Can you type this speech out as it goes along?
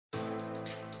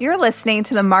You're listening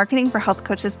to the Marketing for Health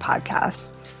Coaches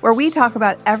podcast, where we talk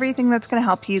about everything that's going to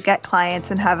help you get clients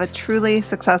and have a truly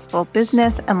successful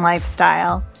business and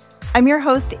lifestyle. I'm your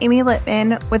host, Amy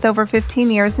Littman. With over 15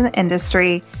 years in the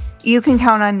industry, you can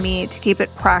count on me to keep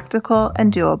it practical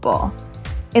and doable.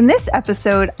 In this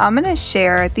episode, I'm going to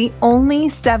share the only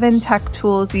 7 tech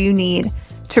tools you need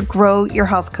to grow your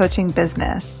health coaching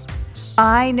business.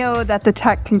 I know that the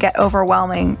tech can get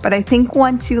overwhelming, but I think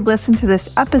once you listen to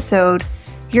this episode,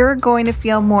 you're going to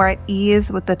feel more at ease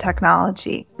with the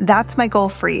technology. That's my goal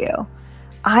for you.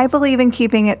 I believe in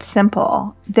keeping it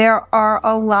simple. There are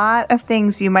a lot of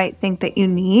things you might think that you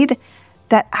need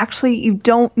that actually you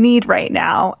don't need right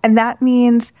now. And that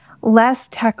means less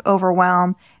tech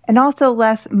overwhelm and also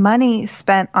less money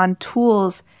spent on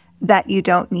tools that you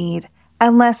don't need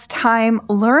and less time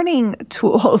learning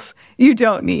tools you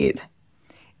don't need.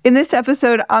 In this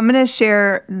episode, I'm going to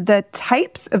share the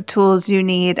types of tools you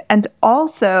need and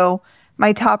also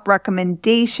my top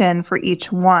recommendation for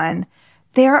each one.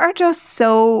 There are just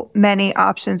so many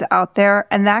options out there,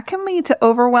 and that can lead to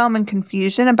overwhelm and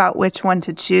confusion about which one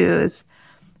to choose.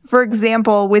 For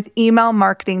example, with email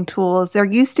marketing tools, there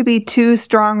used to be 2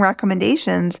 strong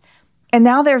recommendations, and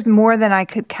now there's more than I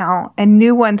could count, and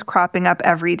new ones cropping up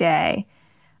every day.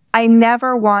 I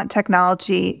never want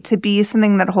technology to be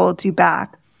something that holds you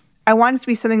back. I want it to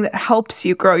be something that helps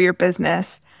you grow your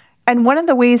business. And one of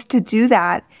the ways to do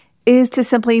that is to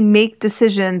simply make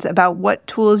decisions about what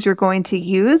tools you're going to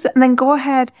use and then go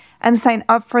ahead and sign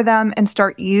up for them and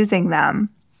start using them.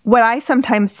 What I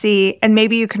sometimes see, and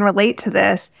maybe you can relate to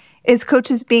this, is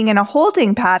coaches being in a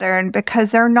holding pattern because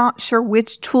they're not sure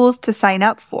which tools to sign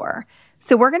up for.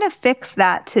 So we're going to fix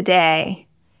that today.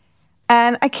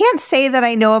 And I can't say that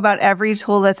I know about every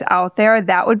tool that's out there.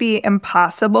 That would be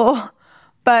impossible.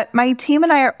 But my team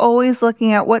and I are always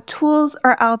looking at what tools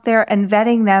are out there and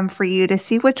vetting them for you to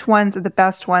see which ones are the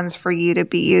best ones for you to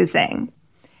be using.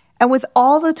 And with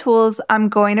all the tools I'm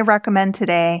going to recommend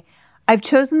today, I've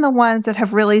chosen the ones that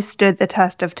have really stood the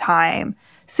test of time.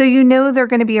 So you know they're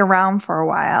going to be around for a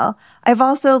while. I've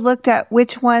also looked at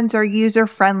which ones are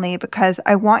user-friendly because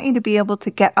I want you to be able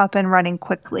to get up and running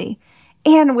quickly.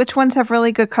 And which ones have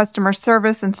really good customer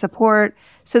service and support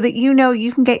so that you know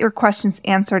you can get your questions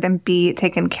answered and be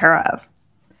taken care of.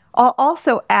 I'll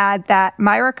also add that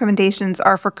my recommendations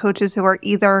are for coaches who are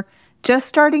either just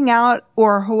starting out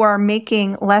or who are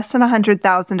making less than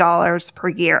 $100,000 per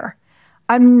year.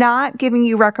 I'm not giving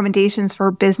you recommendations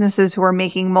for businesses who are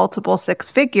making multiple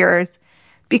 6 figures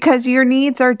because your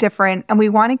needs are different and we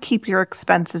want to keep your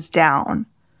expenses down.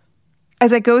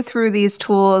 As I go through these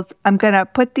tools, I'm going to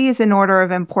put these in order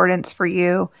of importance for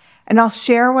you, and I'll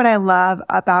share what I love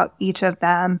about each of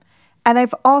them. And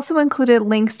I've also included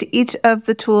links to each of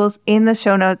the tools in the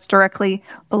show notes directly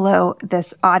below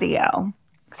this audio.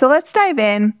 So let's dive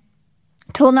in.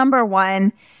 Tool number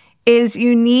 1 is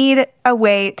you need a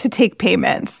way to take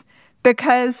payments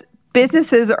because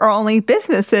businesses are only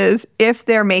businesses if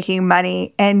they're making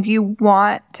money and you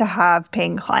want to have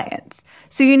paying clients.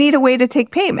 So you need a way to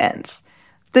take payments.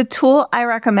 The tool I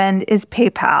recommend is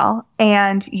PayPal,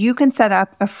 and you can set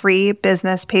up a free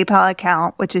business PayPal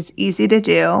account, which is easy to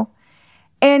do.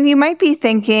 And you might be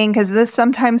thinking, because this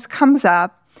sometimes comes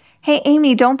up, hey,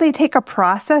 Amy, don't they take a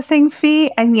processing fee?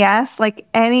 And yes, like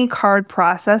any card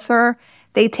processor,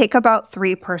 they take about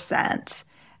 3%.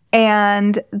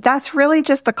 And that's really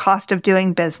just the cost of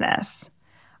doing business.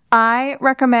 I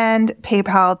recommend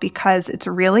PayPal because it's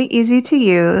really easy to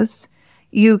use.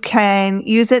 You can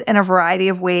use it in a variety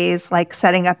of ways, like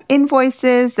setting up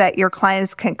invoices that your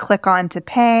clients can click on to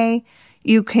pay.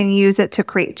 You can use it to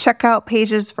create checkout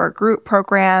pages for a group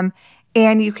program,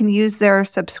 and you can use their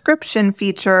subscription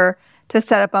feature to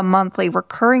set up a monthly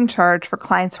recurring charge for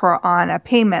clients who are on a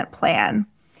payment plan.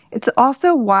 It's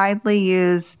also widely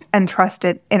used and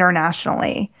trusted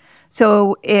internationally.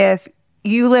 So if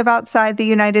you live outside the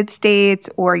United States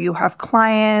or you have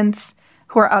clients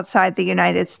who are outside the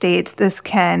United States, this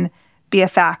can be a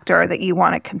factor that you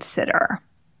want to consider.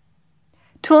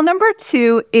 Tool number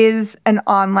 2 is an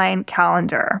online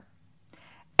calendar.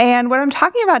 And what I'm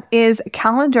talking about is a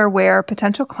calendar where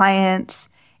potential clients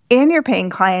and your paying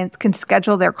clients can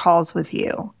schedule their calls with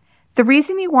you. The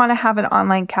reason you want to have an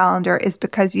online calendar is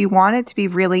because you want it to be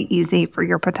really easy for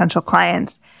your potential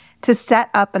clients to set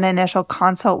up an initial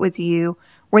consult with you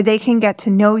where they can get to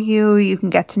know you, you can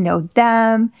get to know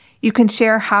them, you can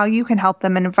share how you can help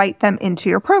them and invite them into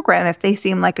your program if they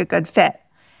seem like a good fit.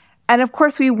 And of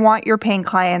course, we want your paying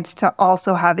clients to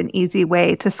also have an easy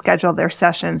way to schedule their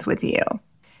sessions with you.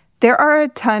 There are a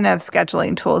ton of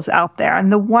scheduling tools out there,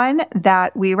 and the one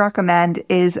that we recommend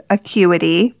is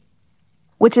Acuity.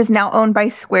 which is now owned by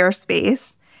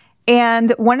Squarespace. And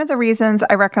one of the reasons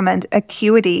I recommend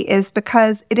Acuity is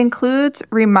because it includes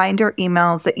reminder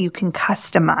emails that you can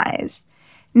customize.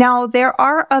 Now, there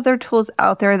are other tools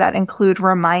out there that include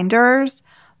reminders,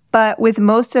 but with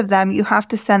most of them, you have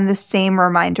to send the same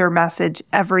reminder message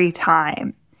every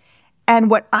time.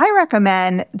 And what I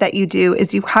recommend that you do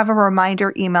is you have a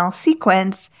reminder email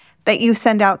sequence that you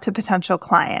send out to potential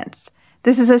clients.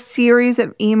 This is a series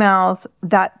of emails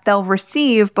that they'll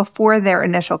receive before their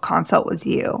initial consult with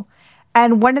you.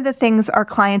 And one of the things our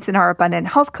clients in our Abundant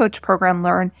Health Coach program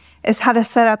learn is how to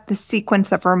set up the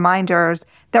sequence of reminders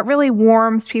that really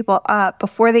warms people up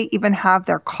before they even have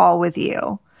their call with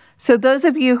you. So those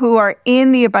of you who are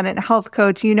in the Abundant Health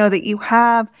Coach, you know that you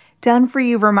have done for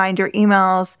you reminder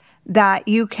emails that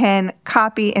you can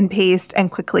copy and paste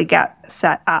and quickly get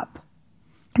set up.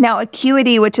 Now,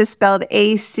 Acuity, which is spelled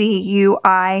Acuity,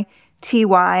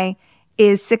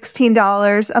 is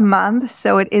 $16 a month,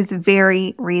 so it is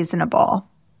very reasonable.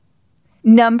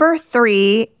 Number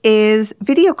 3 is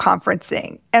video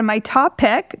conferencing. And my top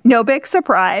pick, no big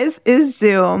surprise, is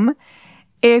Zoom.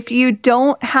 If you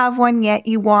don't have one yet,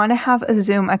 you want to have a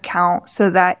Zoom account so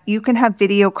that you can have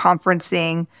video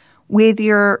conferencing with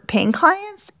your paying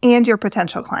clients and your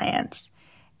potential clients.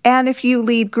 And if you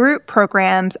lead group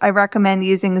programs, I recommend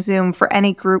using Zoom for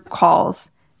any group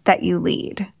calls that you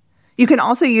lead. You can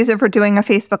also use it for doing a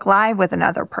Facebook Live with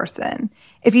another person.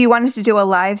 If you wanted to do a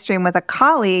live stream with a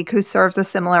colleague who serves a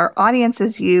similar audience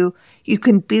as you, you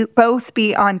can both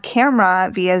be on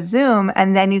camera via Zoom,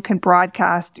 and then you can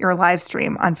broadcast your live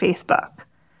stream on Facebook.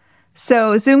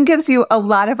 So Zoom gives you a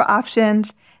lot of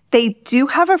options. They do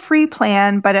have a free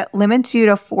plan, but it limits you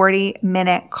to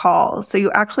 40-minute calls. So you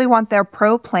actually want their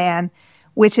pro plan,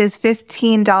 which is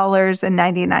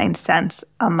 $15.99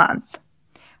 a month.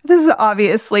 This is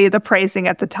obviously the pricing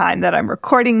at the time that I'm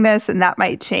recording this, and that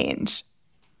might change.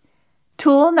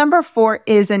 Tool number 4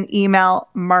 is an email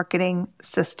marketing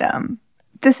system.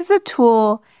 This is a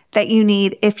tool that you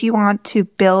need if you want to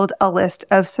build a list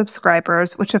of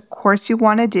subscribers, which of course you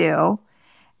want to do.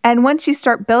 And once you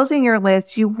start building your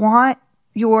list, you want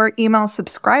your email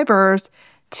subscribers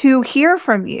to hear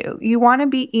from you. You want to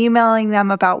be emailing them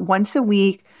about once a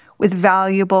week with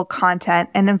valuable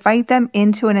content and invite them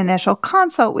into an initial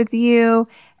consult with you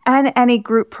and any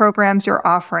group programs you're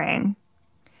offering.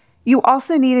 You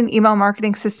also need an email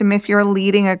marketing system if you're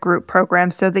leading a group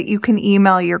program so that you can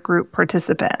email your group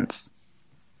participants.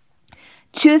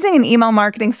 Choosing an email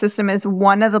marketing system is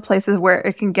one of the places where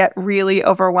it can get really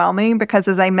overwhelming because,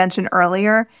 as I mentioned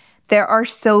earlier, there are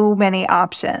so many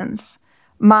options.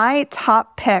 My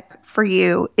top pick for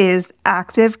you is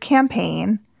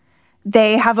ActiveCampaign.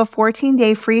 They have a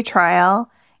 14-day free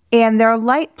trial, and their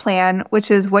light plan,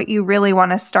 which is what you really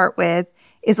want to start with,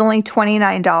 is only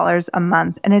 $29 a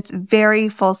month, and it's very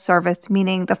full service,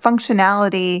 meaning the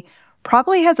functionality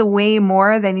probably has a way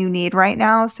more than you need right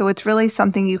now. So it's really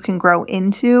something you can grow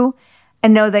into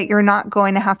and know that you're not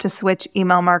going to have to switch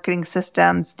email marketing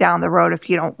systems down the road if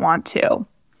you don't want to.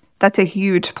 That's a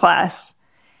huge plus.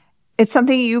 It's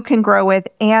something you can grow with,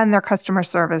 and their customer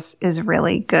service is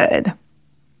really good.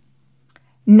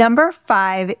 Number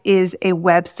 5 is a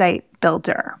website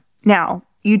builder. Now,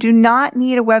 you do not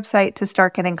need a website to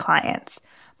start getting clients,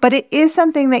 but it is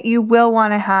something that you will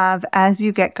want to have as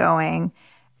you get going.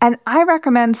 And I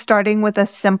recommend starting with a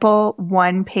simple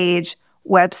one-page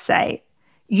website.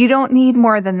 You don't need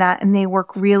more than that, and they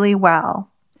work really well.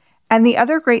 And the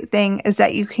other great thing is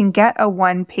that you can get a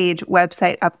one-page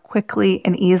website up quickly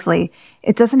and easily.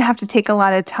 It doesn't have to take a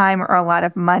lot of time or a lot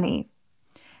of money.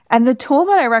 And the tool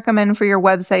that I recommend for your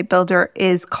website builder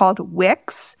is called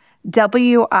Wix,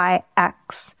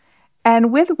 W-I-X.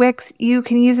 And with Wix, you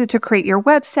can use it to create your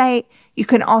website. You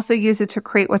can also use it to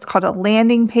create what's called a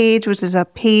landing page, which is a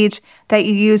page that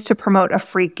you use to promote a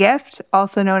free gift,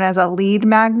 also known as a lead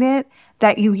magnet,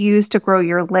 that you use to grow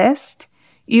your list.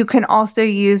 You can also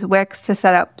use Wix to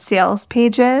set up sales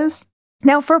pages.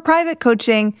 Now, for private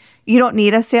coaching, you don't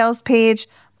need a sales page,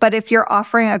 but if you're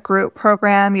offering a group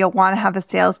program, you'll want to have a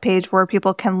sales page where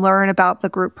people can learn about the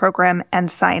group program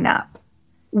and sign up.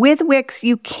 With Wix,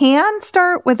 you can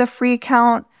start with a free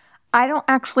account. I don't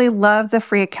actually love the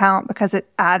free account because it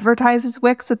advertises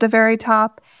Wix at the very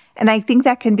top, and I think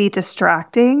that can be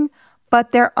distracting,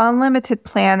 but their unlimited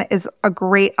plan is a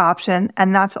great option,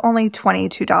 and that's only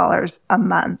 $22 a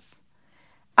month.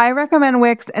 I recommend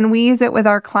Wix, and we use it with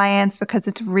our clients because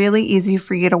it's really easy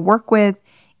for you to work with,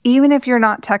 even if you're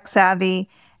not tech savvy,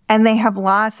 and they have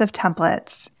lots of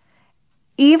templates.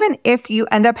 Even if you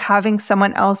end up having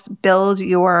someone else build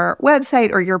your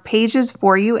website or your pages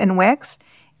for you in Wix,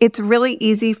 it's really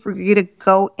easy for you to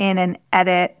go in and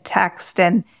edit text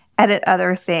and edit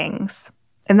other things.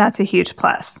 And that's a huge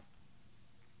plus.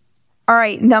 All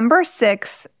right, number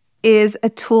 6 is a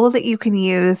tool that you can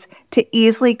use to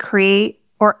easily create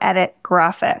or edit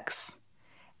graphics.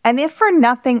 And if for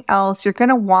nothing else, you're going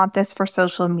to want this for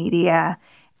social media,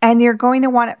 and you're going to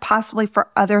want it possibly for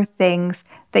other things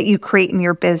that you create in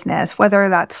your business, whether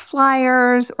that's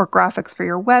flyers or graphics for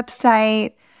your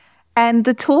website. And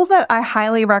the tool that I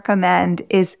highly recommend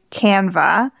is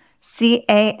Canva,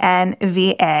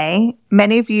 Canva.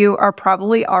 Many of you are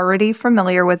probably already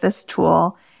familiar with this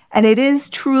tool, and it is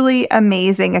truly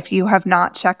amazing if you have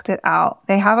not checked it out.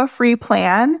 They have a free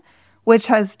plan, which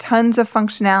has tons of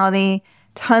functionality,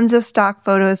 tons of stock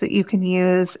photos that you can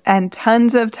use, and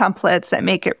tons of templates that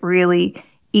make it really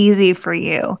easy for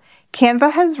you.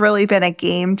 Canva has really been a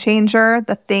game changer.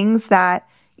 The things that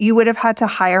you would have had to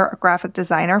hire a graphic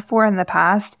designer for in the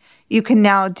past, you can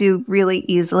now do really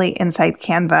easily inside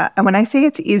Canva. And when I say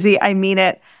it's easy, I mean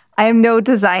it. I am no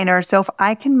designer, so if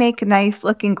I can make nice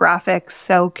looking graphics,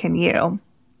 so can you.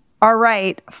 All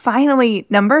right, finally,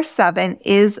 number 7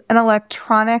 is an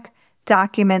electronic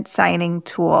document signing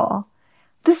tool.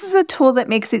 This is a tool that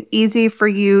makes it easy for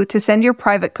you to send your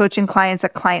private coaching clients a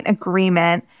client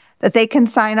agreement that they can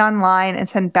sign online and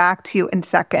send back to you in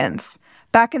seconds.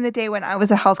 Back in the day when I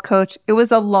was a health coach, it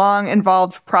was a long,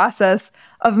 involved process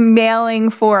of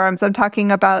mailing forms. I'm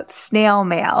talking about snail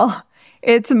mail.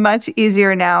 It's much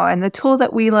easier now. And the tool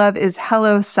that we love is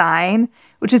HelloSign,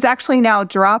 which is actually now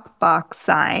Dropbox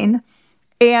Sign.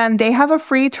 And they have a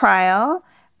free trial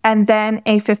and then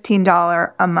a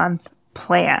 $15 a month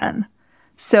plan.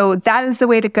 So that is the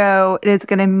way to go. It is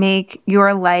going to make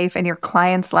your life and your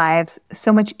clients' lives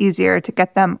so much easier to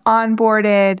get them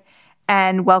onboarded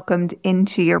and welcomed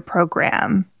into your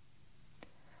program.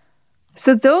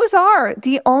 So those are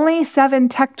the only 7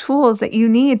 tech tools that you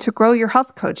need to grow your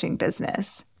health coaching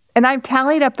business. And I've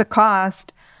tallied up the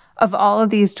cost of all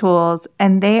of these tools,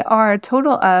 and they are a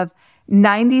total of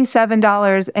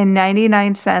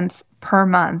 $97.99 per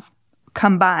month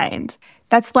combined.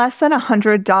 That's less than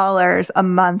 $100 a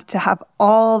month to have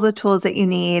all the tools that you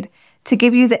need to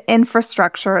give you the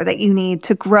infrastructure that you need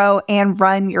to grow and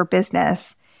run your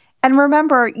business. And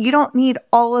remember, you don't need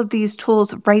all of these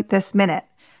tools right this minute.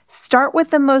 Start with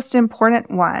the most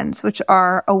important ones, which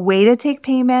are a way to take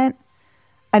payment,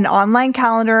 an online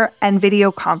calendar, and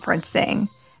video conferencing.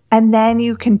 And then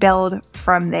you can build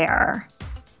from there.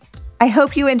 I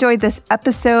hope you enjoyed this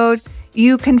episode.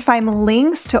 You can find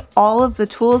links to all of the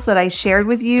tools that I shared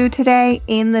with you today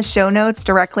in the show notes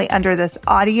directly under this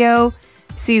audio,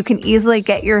 so you can easily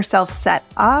get yourself set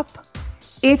up.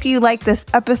 If you like this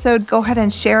episode, go ahead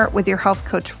and share it with your health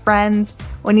coach friends.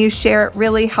 When you share, it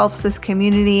really helps this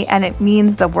community and it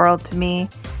means the world to me.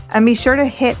 And be sure to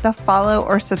hit the follow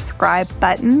or subscribe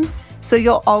button so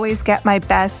you'll always get my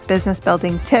best business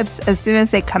building tips as soon as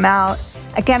they come out.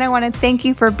 Again, I want to thank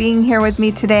you for being here with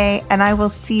me today, and I will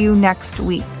see you next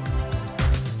week.